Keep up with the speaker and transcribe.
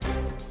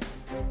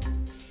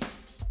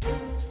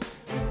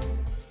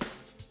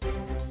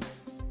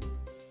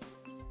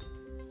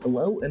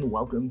Hello and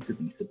welcome to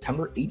the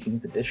September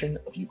 18th edition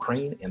of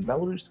Ukraine and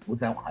Belarus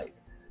Without Hype,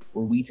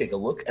 where we take a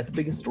look at the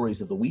biggest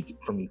stories of the week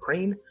from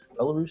Ukraine,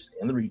 Belarus,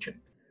 and the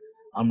region.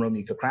 I'm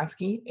Romy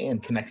Kokratsky,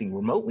 and connecting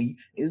remotely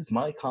is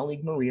my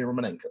colleague Maria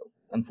Romanenko.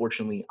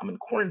 Unfortunately, I'm in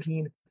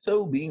quarantine,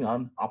 so being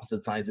on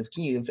opposite sides of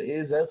Kyiv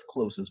is as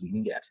close as we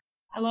can get.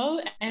 Hello,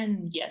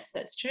 and yes,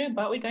 that's true,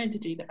 but we're going to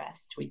do the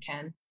best we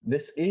can.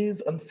 This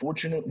is,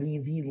 unfortunately,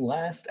 the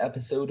last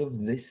episode of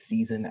this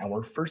season,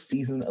 our first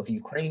season of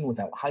Ukraine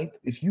Without Hype.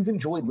 If you've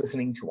enjoyed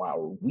listening to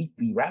our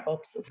weekly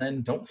wrap-ups,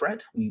 then don't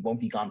fret, we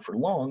won't be gone for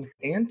long.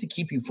 And to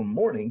keep you from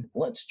mourning,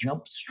 let's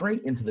jump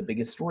straight into the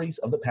biggest stories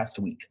of the past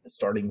week,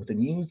 starting with the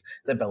news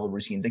that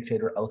Belarusian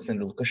dictator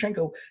Alexander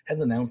Lukashenko has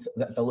announced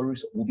that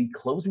Belarus will be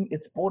closing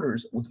its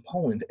borders with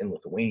Poland and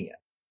Lithuania,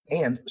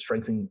 and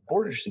strengthening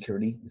border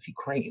security with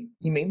Ukraine.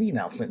 He made the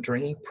announcement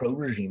during a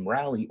pro-regime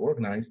rally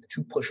organized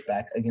to push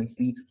back against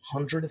the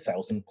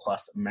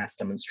 100,000-plus mass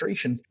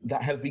demonstrations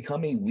that have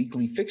become a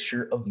weekly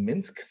fixture of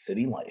Minsk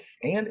city life.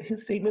 And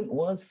his statement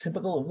was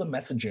typical of the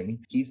messaging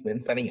he's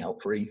been setting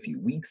out for a few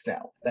weeks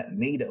now, that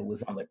NATO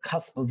is on the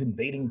cusp of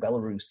invading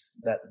Belarus,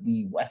 that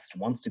the West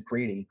wants to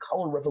create a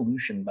color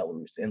revolution in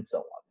Belarus, and so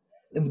on.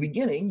 In the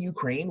beginning,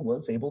 Ukraine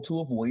was able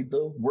to avoid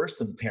the worst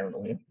of the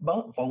paranoia,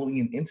 but following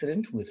an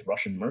incident with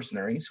Russian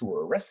mercenaries who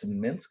were arrested in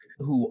Minsk,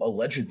 who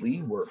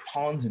allegedly were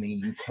pawns in a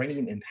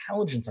Ukrainian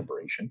intelligence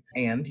operation,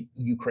 and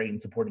Ukraine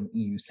supporting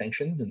EU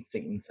sanctions and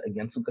statements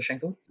against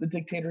Lukashenko, the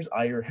dictator's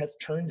ire has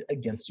turned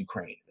against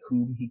Ukraine,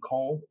 whom he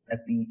called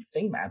at the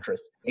same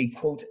address a,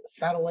 quote,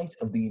 satellite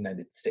of the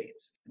United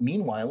States.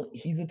 Meanwhile,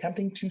 he's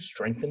attempting to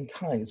strengthen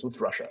ties with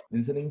Russia,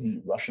 visiting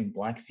the Russian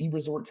Black Sea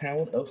resort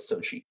town of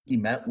Sochi. He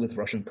met with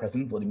Russian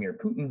President Vladimir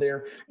Putin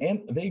there,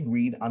 and they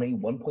agreed on a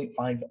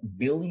 $1.5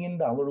 billion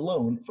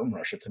loan from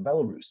Russia to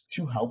Belarus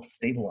to help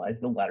stabilize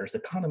the latter's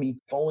economy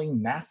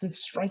following massive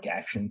strike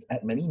actions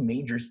at many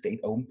major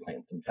state-owned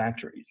plants and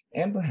factories.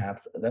 And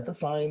perhaps that's a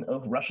sign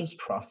of Russia's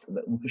trust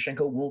that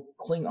Lukashenko will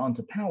cling on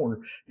to power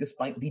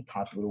despite the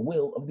popular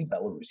will of the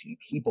Belarusian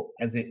people,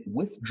 as it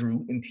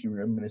withdrew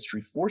Interior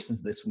Ministry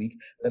forces this week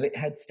that it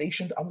had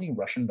stationed on the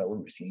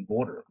Russian-Belarusian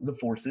border. The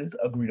forces,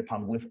 agreed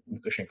upon with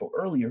Lukashenko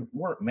earlier,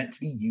 were meant to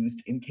be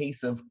used in case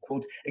of,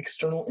 quote,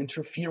 external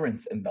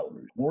interference in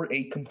Belarus, or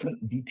a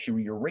complete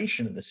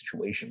deterioration of the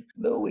situation,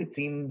 though it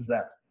seems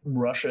that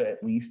Russia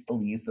at least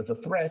believes that the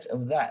threat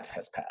of that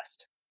has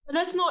passed. But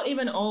that's not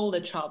even all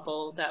the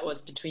trouble that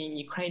was between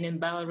Ukraine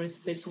and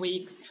Belarus this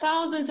week.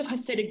 Thousands of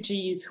Hasidic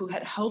Jews who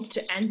had hoped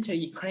to enter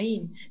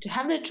Ukraine to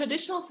have the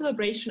traditional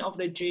celebration of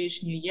the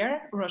Jewish New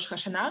Year, Rosh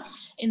Hashanah,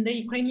 in the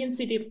Ukrainian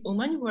city of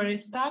Uman were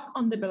stuck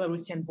on the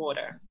Belarusian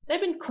border. They've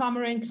been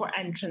clamoring for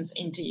entrance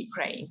into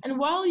Ukraine. And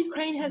while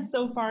Ukraine has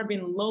so far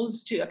been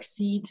loath to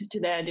accede to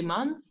their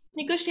demands,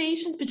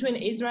 negotiations between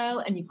Israel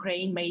and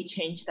Ukraine may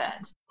change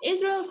that.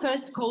 Israel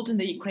first called on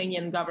the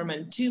Ukrainian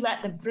government to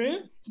let them through,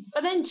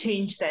 but then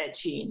changed their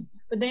tune,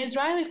 with the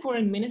Israeli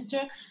foreign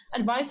minister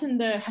advising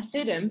the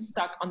Hasidim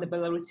stuck on the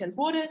Belarusian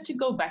border to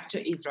go back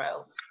to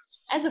Israel.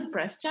 As of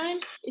press time,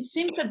 it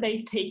seems that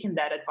they've taken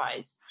that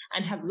advice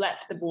and have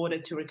left the border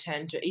to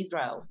return to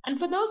Israel. And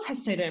for those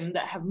Hasidim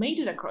that have made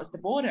it across the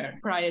border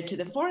prior to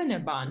the foreigner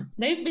ban,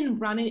 they've been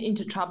running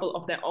into trouble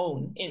of their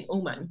own in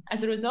Uman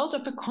as a result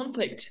of a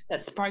conflict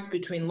that sparked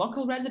between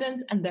local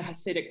residents and the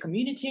Hasidic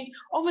community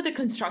over the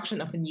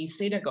construction of a new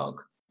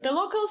synagogue. The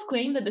locals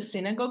claim that the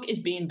synagogue is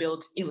being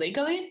built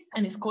illegally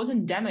and is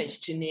causing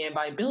damage to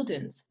nearby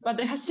buildings. But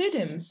the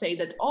Hasidim say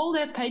that all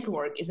their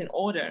paperwork is in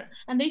order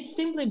and they're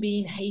simply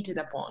being hated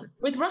upon.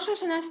 With Rosh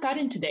Hashanah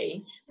starting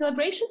today,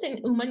 celebrations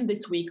in Uman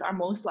this week are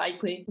most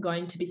likely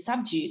going to be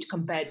subdued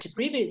compared to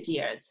previous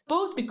years,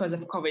 both because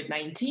of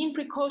COVID-19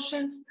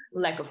 precautions,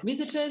 lack of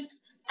visitors,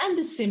 and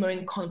the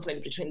simmering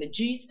conflict between the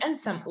Jews and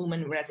some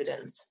Uman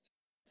residents.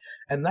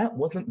 And that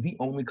wasn't the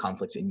only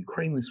conflict in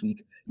Ukraine this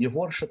week.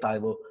 Yehor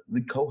Shatailo,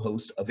 the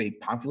co-host of a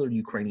popular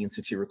Ukrainian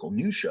satirical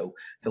news show,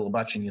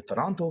 Telebachenie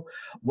Taranto,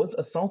 was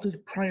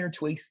assaulted prior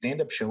to a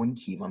stand-up show in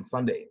Kyiv on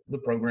Sunday. The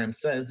program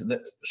says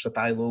that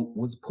Shatailo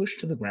was pushed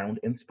to the ground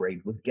and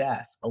sprayed with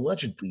gas,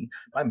 allegedly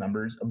by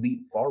members of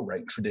the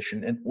far-right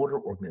Tradition and Order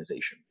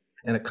organization.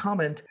 In a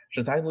comment,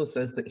 Shatailo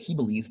says that he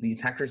believes the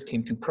attackers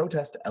came to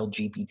protest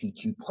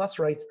LGBTQ+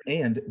 rights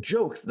and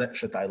jokes that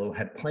Shatailo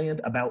had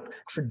planned about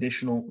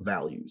traditional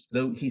values,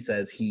 though he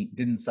says he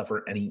didn't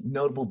suffer any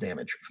notable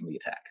damage from the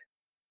attack.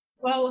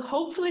 Well,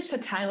 hopefully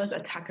Shatailo's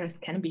attackers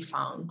can be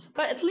found,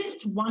 but at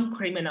least one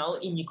criminal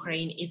in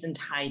Ukraine isn't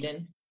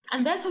hiding.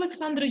 And that's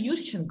Alexander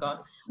Yushchenko,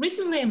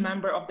 recently a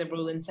member of the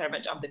ruling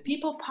Servant of the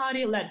People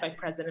Party led by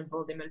President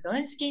Volodymyr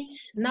Zelensky,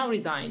 now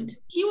resigned.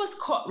 He was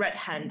caught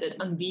red-handed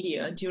on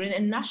video during a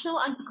National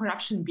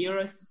Anti-Corruption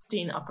Bureau's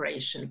sting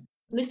operation,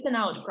 listing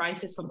out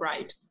prices for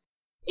bribes.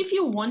 If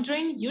you're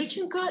wondering,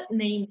 Yushchenko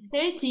named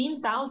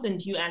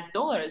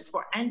 $13,000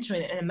 for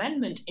entering an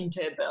amendment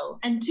into a bill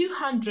and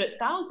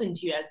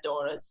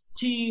 $200,000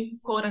 to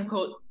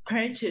quote-unquote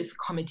purchase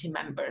committee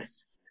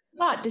members.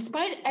 But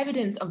despite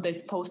evidence of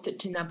this posted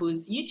to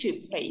NABU's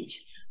YouTube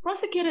page,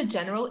 Prosecutor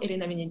General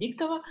Irina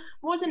Venediktova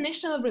was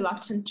initially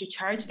reluctant to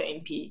charge the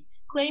MP,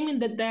 claiming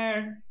that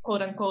there,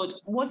 quote-unquote,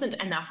 wasn't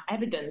enough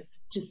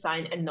evidence to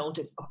sign a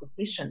notice of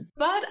suspicion.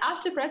 But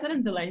after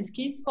President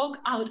Zelensky spoke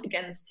out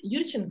against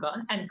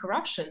Yurchenko and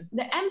corruption,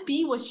 the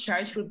MP was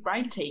charged with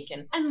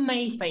bribe-taking and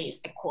may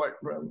face a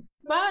courtroom.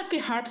 But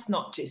perhaps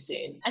not too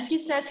soon, as he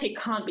says he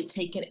can't be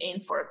taken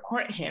in for a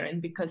court hearing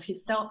because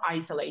he's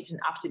self-isolating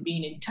after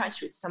being in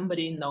touch with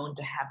somebody known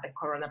to have the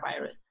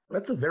coronavirus.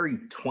 That's a very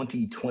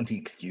 2020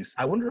 excuse.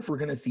 I wonder if we're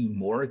going to see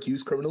more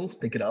accused criminals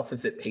pick it up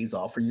if it pays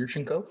off for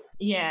Yurchenko.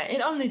 Yeah,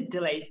 it only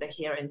delays the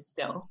hearing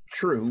still.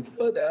 True,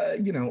 but,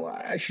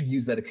 I should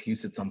use that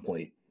excuse at some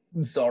point.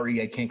 I'm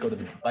sorry I can't go to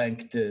the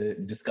bank to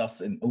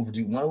discuss an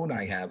overdue loan.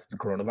 I have the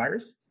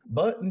coronavirus.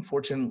 But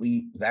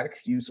unfortunately, that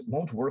excuse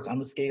won't work on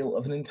the scale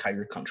of an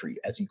entire country,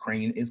 as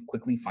Ukraine is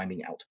quickly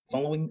finding out.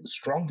 Following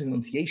strong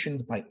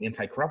denunciations by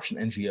anti-corruption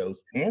NGOs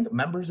and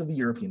members of the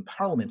European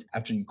Parliament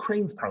after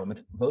Ukraine's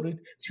parliament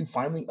voted to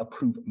finally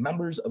approve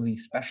members of the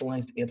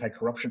Specialized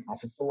Anti-Corruption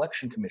Office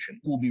Selection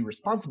Commission, who will be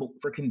responsible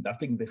for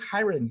conducting the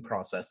hiring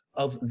process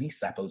of the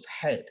SAPO's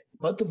head.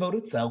 But the vote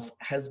itself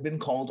has been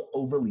called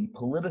overly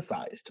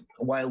politicized.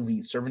 While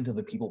the Servant of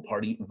the People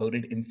Party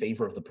voted in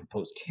favor of the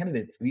proposed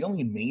candidates, the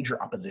only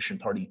major opposition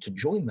party to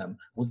join them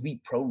was the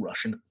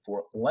pro-Russian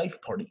For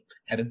Life Party,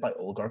 headed by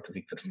oligarch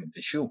Viktor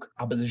Medvedchuk.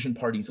 Opposition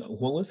parties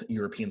Golos,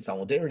 European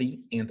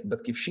Solidarity, and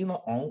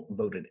Batkivshina all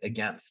voted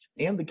against.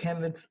 And the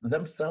candidates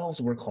themselves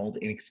were called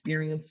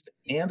inexperienced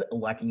and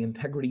lacking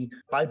integrity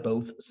by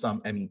both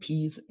some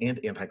MEPs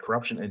and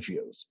anti-corruption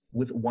NGOs,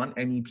 with one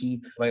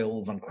MEP,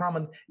 Viola von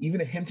Kramon,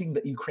 even hinting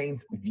that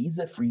Ukraine's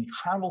visa-free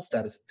travel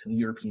status to the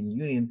European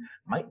Union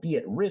might be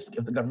at risk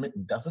if the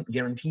government doesn't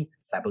guarantee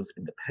SAPO's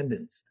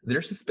independence.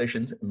 Their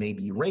suspicions may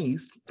be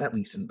raised, at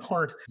least in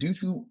part, due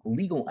to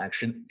legal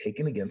action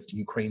taken against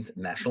Ukraine's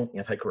National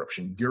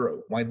Anti-Corruption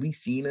Bureau, widely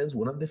seen as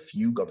one of the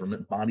few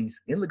government bodies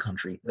in the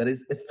country that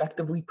is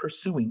effectively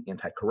pursuing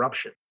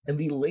anti-corruption. In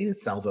the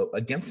latest salvo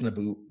against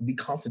NABU, the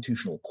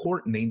Constitutional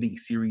Court named a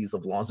series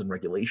of laws and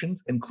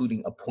regulations,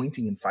 including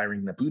appointing and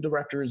firing NABU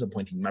directors,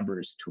 appointing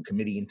members to a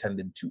committee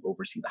intended to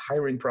oversee the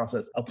hiring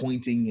process,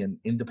 appointing an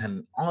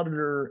independent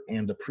auditor,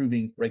 and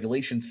approving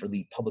regulations for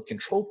the Public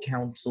Control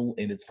Council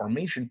and its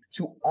formation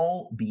to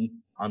all be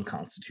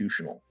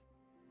unconstitutional.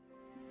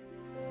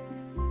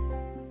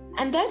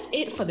 And that's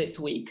it for this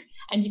week.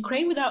 And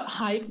Ukraine Without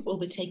Hype will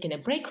be taking a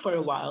break for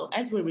a while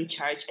as we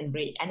recharge and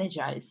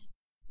re-energize.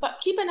 But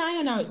keep an eye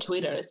on our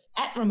Twitters,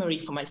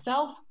 @Romari for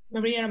myself,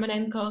 Maria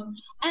Romanenko,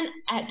 and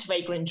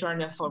 @Vagrant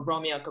Journal for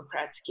Romeo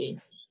Kukratsky.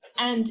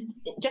 And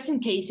just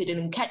in case you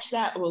didn't catch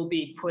that, we'll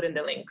be putting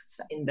the links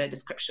in the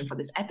description for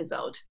this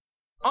episode.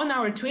 On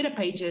our Twitter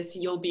pages,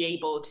 you'll be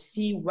able to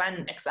see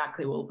when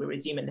exactly we'll be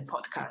resuming the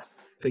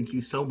podcast. Thank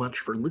you so much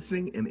for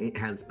listening, and it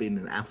has been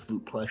an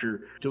absolute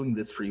pleasure doing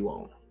this for you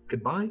all.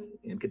 Goodbye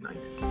and good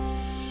night.